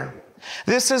Creator.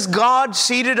 This is God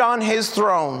seated on his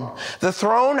throne. The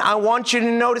throne, I want you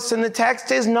to notice in the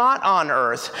text, is not on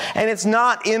earth, and it's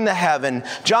not in the heaven.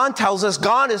 John tells us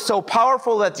God is so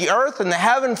powerful that the earth and the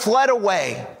heaven fled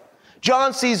away.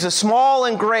 John sees the small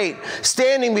and great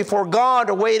standing before God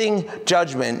awaiting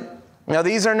judgment. Now,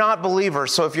 these are not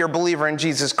believers, so if you're a believer in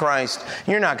Jesus Christ,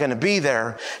 you're not going to be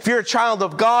there. If you're a child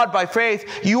of God by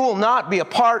faith, you will not be a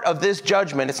part of this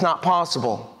judgment. It's not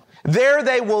possible. There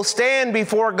they will stand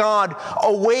before God,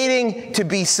 awaiting to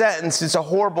be sentenced. It's a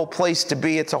horrible place to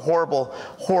be. It's a horrible,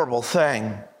 horrible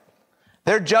thing.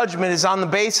 Their judgment is on the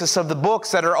basis of the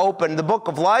books that are open. The book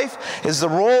of life is the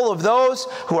roll of those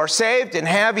who are saved and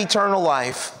have eternal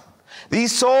life.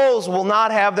 These souls will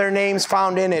not have their names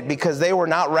found in it because they were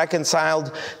not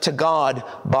reconciled to God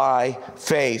by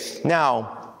faith.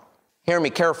 Now, hear me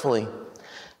carefully.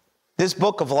 This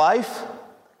book of life,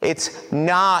 it's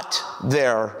not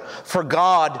there for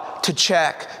God to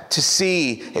check to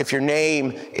see if your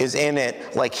name is in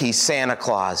it like he's Santa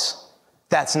Claus.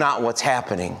 That's not what's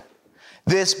happening.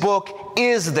 This book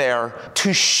is there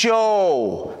to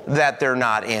show that they're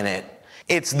not in it.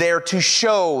 It's there to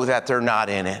show that they're not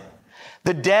in it.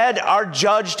 The dead are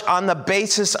judged on the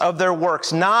basis of their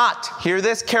works, not, hear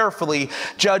this carefully,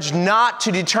 judged not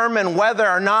to determine whether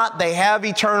or not they have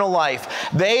eternal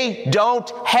life. They don't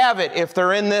have it if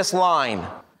they're in this line.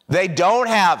 They don't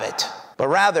have it. But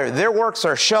rather, their works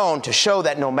are shown to show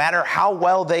that no matter how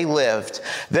well they lived,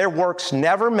 their works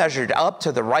never measured up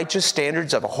to the righteous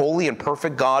standards of a holy and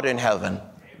perfect God in heaven.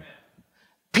 Amen.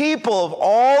 People of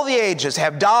all the ages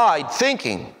have died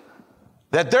thinking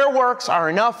that their works are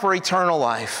enough for eternal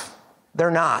life.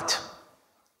 They're not.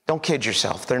 Don't kid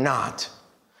yourself. They're not.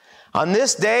 On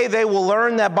this day, they will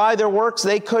learn that by their works,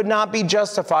 they could not be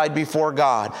justified before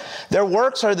God. Their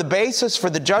works are the basis for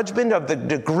the judgment of the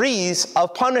degrees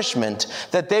of punishment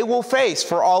that they will face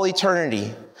for all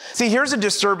eternity. See, here's a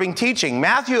disturbing teaching.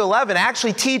 Matthew 11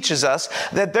 actually teaches us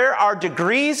that there are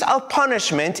degrees of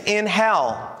punishment in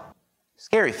hell.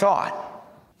 Scary thought.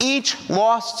 Each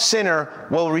lost sinner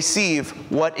will receive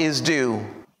what is due.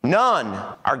 None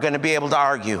are going to be able to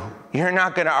argue. You're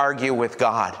not going to argue with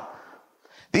God.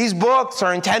 These books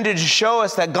are intended to show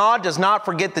us that God does not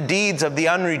forget the deeds of the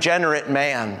unregenerate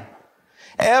man.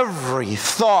 Every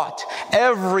thought,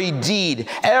 every deed,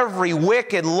 every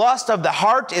wicked lust of the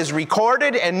heart is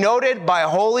recorded and noted by a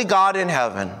holy God in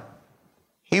heaven.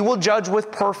 He will judge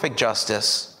with perfect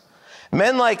justice.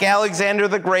 Men like Alexander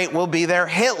the Great will be there.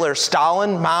 Hitler,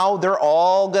 Stalin, Mao, they're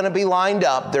all going to be lined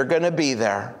up. They're going to be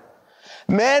there.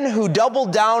 Men who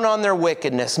doubled down on their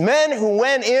wickedness. Men who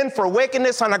went in for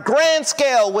wickedness on a grand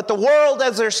scale with the world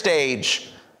as their stage.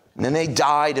 And then they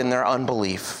died in their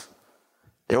unbelief.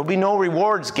 There will be no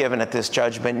rewards given at this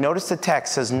judgment. Notice the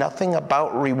text says nothing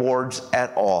about rewards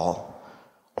at all.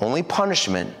 Only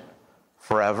punishment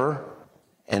forever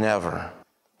and ever.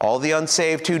 All the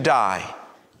unsaved who die,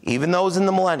 even those in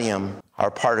the millennium,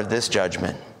 are part of this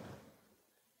judgment.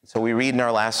 So we read in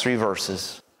our last 3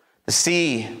 verses. The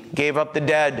sea gave up the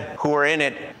dead who were in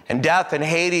it, and death and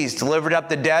Hades delivered up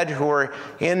the dead who were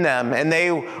in them, and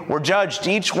they were judged,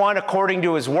 each one according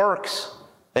to his works.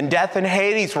 Then death and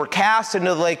Hades were cast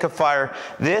into the lake of fire.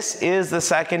 This is the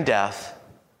second death.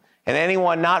 And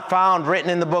anyone not found written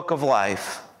in the book of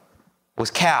life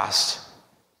was cast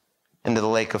into the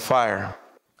lake of fire.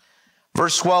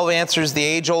 Verse 12 answers the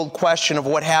age-old question of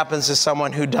what happens to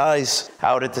someone who dies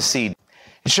out at the sea.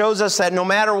 It shows us that no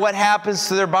matter what happens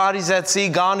to their bodies at sea,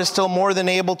 God is still more than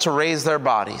able to raise their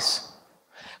bodies.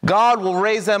 God will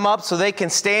raise them up so they can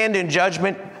stand in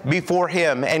judgment before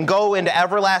him and go into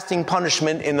everlasting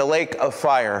punishment in the lake of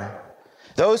fire.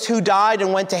 Those who died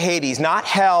and went to Hades, not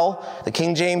hell. The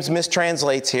King James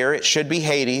mistranslates here. It should be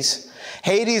Hades.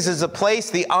 Hades is the place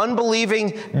the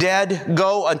unbelieving dead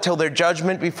go until their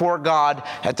judgment before God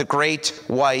at the great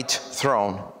white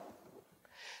throne.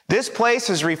 This place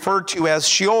is referred to as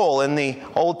Sheol in the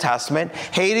Old Testament.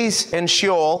 Hades and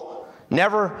Sheol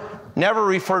never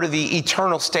refer to the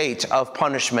eternal state of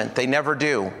punishment. They never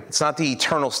do. It's not the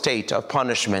eternal state of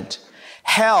punishment.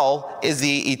 Hell is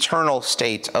the eternal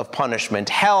state of punishment.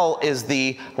 Hell is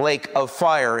the lake of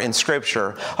fire in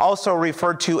Scripture, also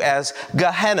referred to as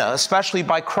Gehenna, especially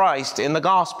by Christ in the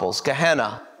Gospels,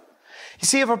 Gehenna. You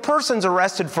see, if a person's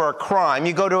arrested for a crime,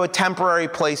 you go to a temporary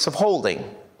place of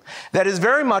holding. That is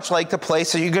very much like the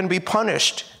place that you're going to be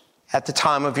punished at the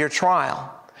time of your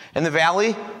trial. In the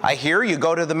Valley, I hear you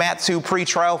go to the Matsu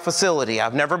pretrial facility.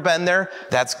 I've never been there.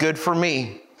 That's good for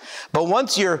me. But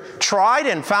once you're tried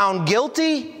and found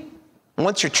guilty,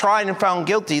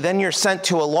 then you're sent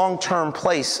to a long-term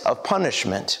place of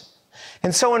punishment.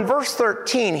 And so in verse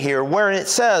 13 here, where it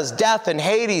says, death and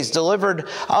Hades delivered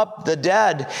up the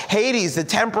dead, Hades, the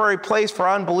temporary place for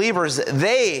unbelievers,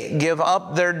 they give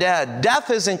up their dead. Death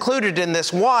is included in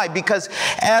this. Why? Because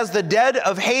as the dead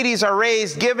of Hades are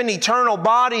raised, given eternal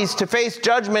bodies to face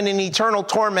judgment and eternal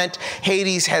torment,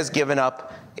 Hades has given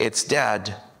up its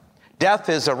dead. Death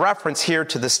is a reference here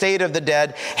to the state of the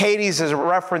dead. Hades is a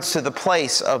reference to the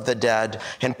place of the dead.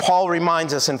 And Paul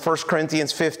reminds us in 1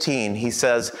 Corinthians 15, he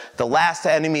says, the last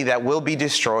enemy that will be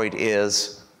destroyed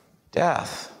is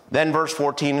death. Then verse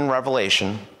 14 in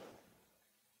Revelation,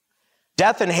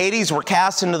 death and Hades were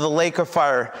cast into the lake of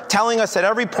fire, telling us that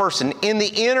every person in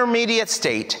the intermediate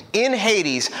state, in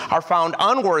Hades, are found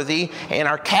unworthy and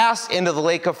are cast into the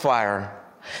lake of fire.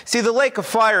 See, the lake of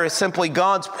fire is simply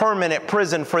God's permanent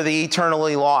prison for the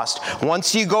eternally lost.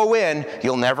 Once you go in,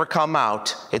 you'll never come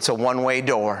out. It's a one-way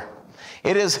door.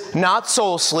 It is not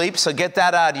soul sleep, so get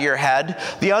that out of your head.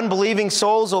 The unbelieving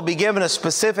souls will be given a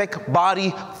specific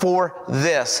body for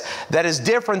this that is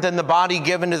different than the body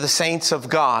given to the saints of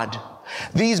God.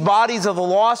 These bodies of the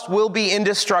lost will be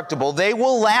indestructible. They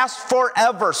will last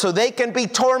forever, so they can be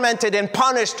tormented and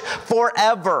punished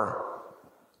forever.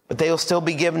 But they will still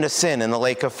be given to sin in the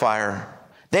lake of fire.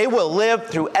 They will live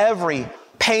through every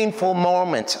painful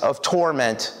moment of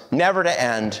torment, never to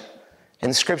end.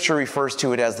 And Scripture refers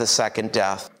to it as the second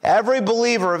death. Every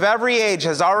believer of every age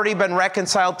has already been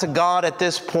reconciled to God at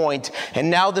this point, and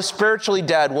now the spiritually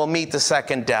dead will meet the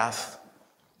second death.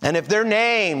 And if their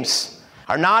names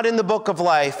are not in the book of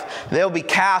life, they'll be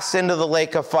cast into the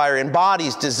lake of fire in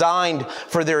bodies designed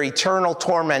for their eternal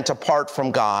torment apart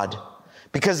from God.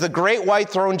 Because the great white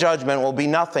throne judgment will be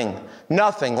nothing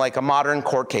like a modern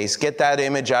court case. Get that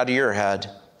image out of your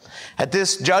head. At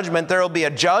this judgment, there will be a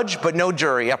judge, but no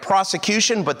jury. A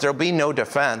prosecution, but there'll be no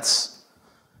defense.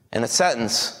 And a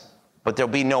sentence, but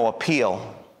there'll be no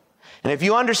appeal. And if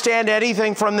you understand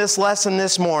anything from this lesson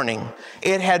this morning,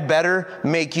 it had better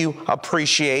make you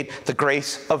appreciate the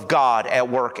grace of God at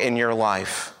work in your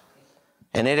life.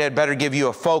 And it had better give you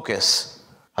a focus,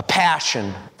 a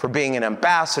passion for being an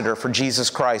ambassador for Jesus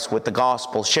Christ with the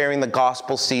gospel, sharing the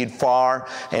gospel seed far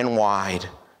and wide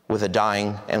with a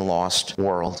dying and lost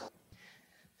world.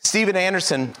 Stephen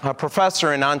Anderson, a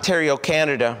professor in Ontario,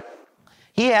 Canada,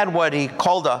 he had what he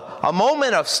called a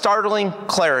moment of startling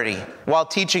clarity while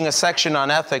teaching a section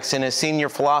on ethics in his senior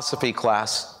philosophy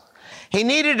class. He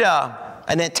needed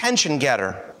an attention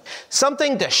getter.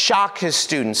 Something to shock his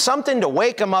students, something to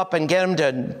wake them up and get them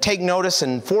to take notice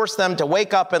and force them to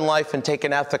wake up in life and take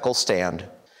an ethical stand.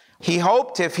 He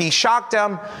hoped if he shocked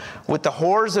them with the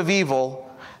horrors of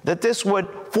evil, that this would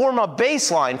form a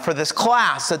baseline for this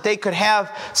class, that they could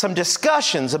have some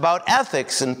discussions about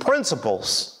ethics and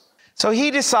principles. So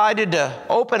he decided to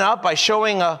open up by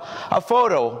showing a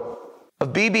photo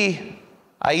of Bibi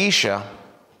Aisha.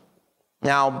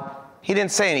 Now, he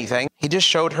didn't say anything. He just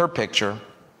showed her picture.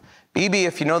 Bibi,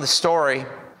 if you know the story,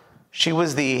 she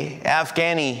was the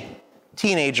Afghani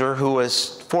teenager who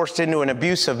was forced into an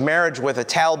abusive marriage with a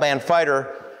Taliban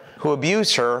fighter who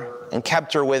abused her and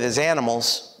kept her with his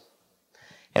animals.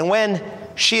 And when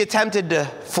she attempted to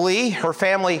flee, her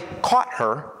family caught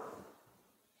her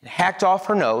and hacked off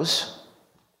her nose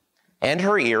and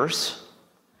her ears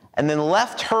and then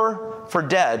left her for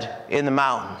dead in the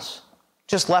mountains.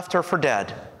 Just left her for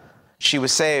dead. She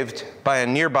was saved by a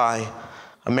nearby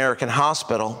American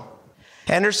hospital.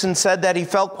 Anderson said that he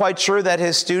felt quite sure that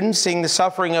his students, seeing the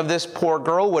suffering of this poor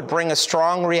girl, would bring a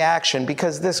strong reaction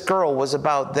because this girl was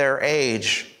about their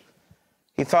age.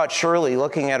 He thought surely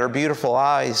looking at her beautiful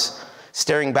eyes,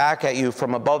 staring back at you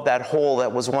from above that hole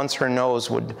that was once her nose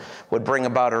would bring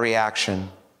about a reaction.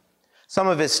 Some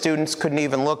of his students couldn't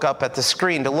even look up at the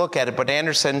screen to look at it, but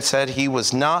Anderson said he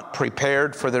was not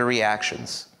prepared for the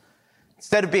reactions.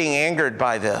 Instead of being angered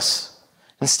by this,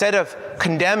 instead of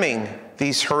condemning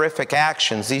these horrific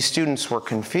actions, these students were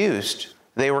confused.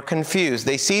 They were confused.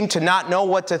 They seemed to not know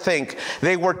what to think.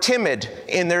 They were timid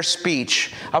in their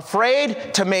speech,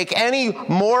 afraid to make any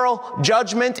moral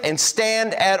judgment and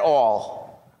stand at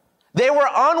all. They were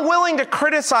unwilling to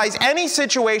criticize any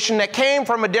situation that came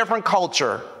from a different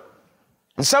culture.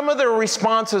 And some of their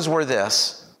responses were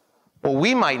this: well,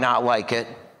 we might not like it,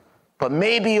 but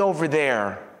maybe over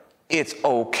there, it's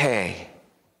okay.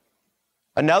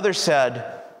 Another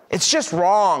said, it's just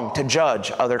wrong to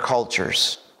judge other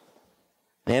cultures.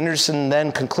 Anderson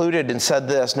then concluded and said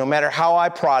this: no matter how I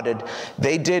prodded,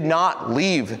 they did not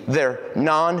leave their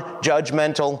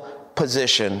non-judgmental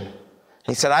position.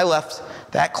 He said, I left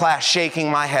that class shaking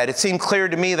my head. It seemed clear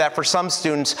to me that for some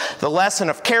students, the lesson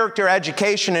of character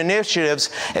education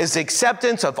initiatives is the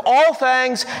acceptance of all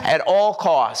things at all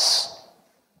costs.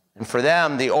 And for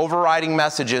them, the overriding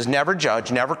message is never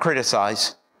judge, never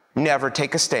criticize, never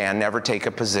take a stand, never take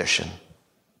a position.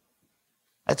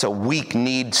 That's a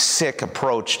weak-kneed, sick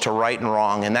approach to right and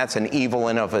wrong, and that's an evil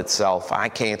in of itself. I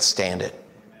can't stand it.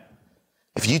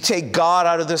 If you take God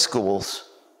out of the schools,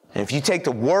 and if you take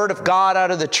the Word of God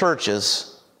out of the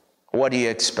churches, what do you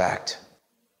expect?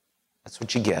 That's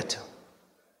what you get.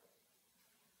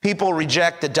 People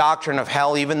reject the doctrine of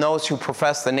hell, even those who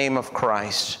profess the name of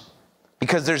Christ,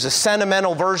 because there's a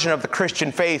sentimental version of the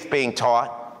Christian faith being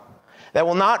taught that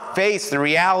will not face the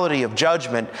reality of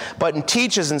judgment, but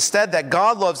teaches instead that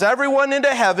God loves everyone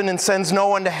into heaven and sends no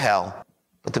one to hell.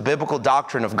 But the biblical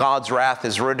doctrine of God's wrath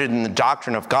is rooted in the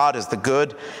doctrine of God as the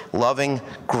good, loving,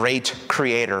 great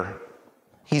Creator.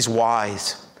 He's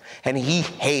wise, and He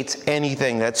hates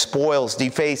anything that spoils,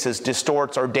 defaces,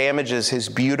 distorts, or damages His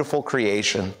beautiful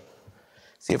creation.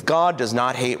 See, if God does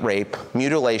not hate rape,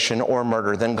 mutilation, or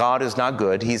murder, then God is not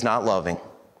good, He's not loving.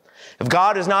 If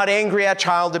God is not angry at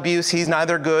child abuse, He's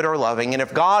neither good or loving. And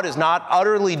if God is not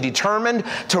utterly determined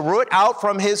to root out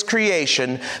from His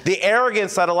creation the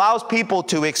arrogance that allows people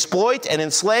to exploit and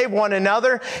enslave one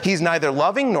another, He's neither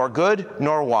loving nor good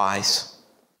nor wise.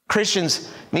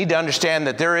 Christians need to understand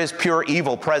that there is pure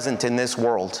evil present in this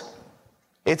world.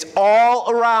 It's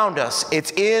all around us.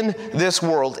 It's in this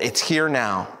world. It's here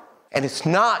now. And it's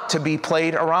not to be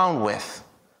played around with.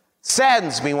 It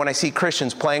saddens me when I see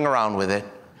Christians playing around with it.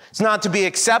 It's not to be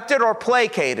accepted or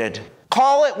placated.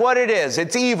 Call it what it is.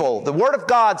 It's evil. The Word of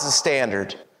God's the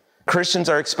standard. Christians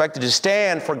are expected to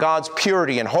stand for God's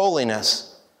purity and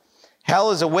holiness.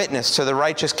 Hell is a witness to the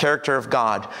righteous character of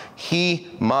God. He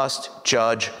must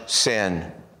judge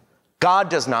sin. God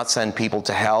does not send people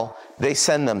to hell. They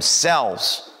send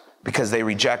themselves because they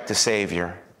reject the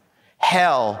Savior.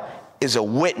 Hell is a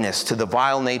witness to the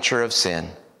vile nature of sin.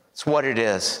 It's what it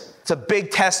is. It's a big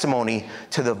testimony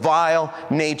to the vile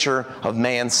nature of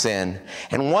man's sin.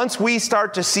 And once we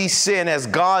start to see sin as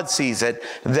God sees it,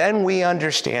 then we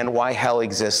understand why hell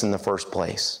exists in the first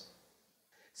place.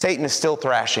 Satan is still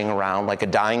thrashing around like a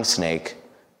dying snake,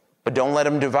 but don't let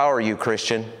him devour you,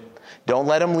 Christian. Don't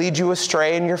let him lead you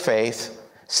astray in your faith.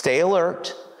 Stay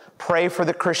alert. Pray for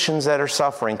the Christians that are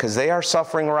suffering, because they are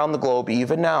suffering around the globe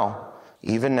even now.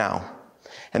 Even now.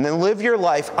 And then live your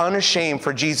life unashamed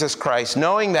for Jesus Christ,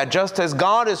 knowing that just as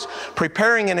God is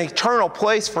preparing an eternal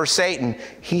place for Satan,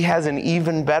 He has an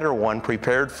even better one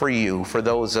prepared for you, for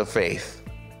those of faith.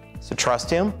 So trust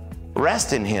Him,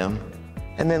 rest in Him,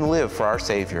 and then live for our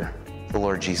Savior, the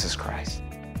Lord Jesus Christ.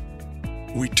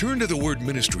 Return to the Word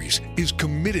Ministries is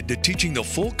committed to teaching the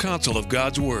full counsel of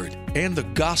God's Word and the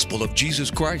gospel of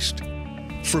Jesus Christ.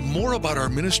 For more about our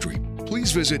ministry,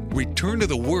 please visit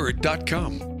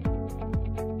returntotheword.com.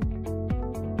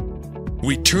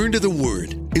 Return to the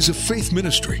Word is a faith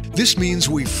ministry. This means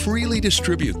we freely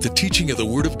distribute the teaching of the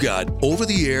Word of God over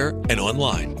the air and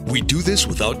online. We do this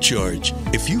without charge.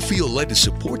 If you feel led to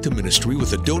support the ministry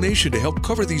with a donation to help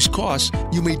cover these costs,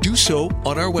 you may do so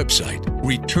on our website,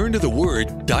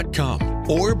 returntotheword.com,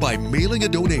 or by mailing a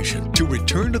donation to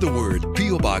Return to the Word,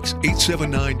 P.O. Box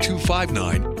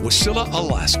 879259, Wasilla,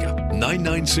 Alaska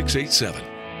 99687.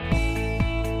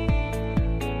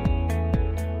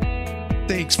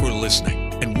 Thanks for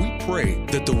listening, and we pray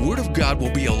that the Word of God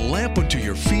will be a lamp unto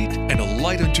your feet and a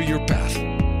light unto your path.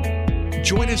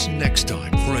 Join us next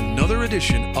time for another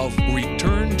edition of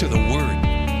Return to the Word.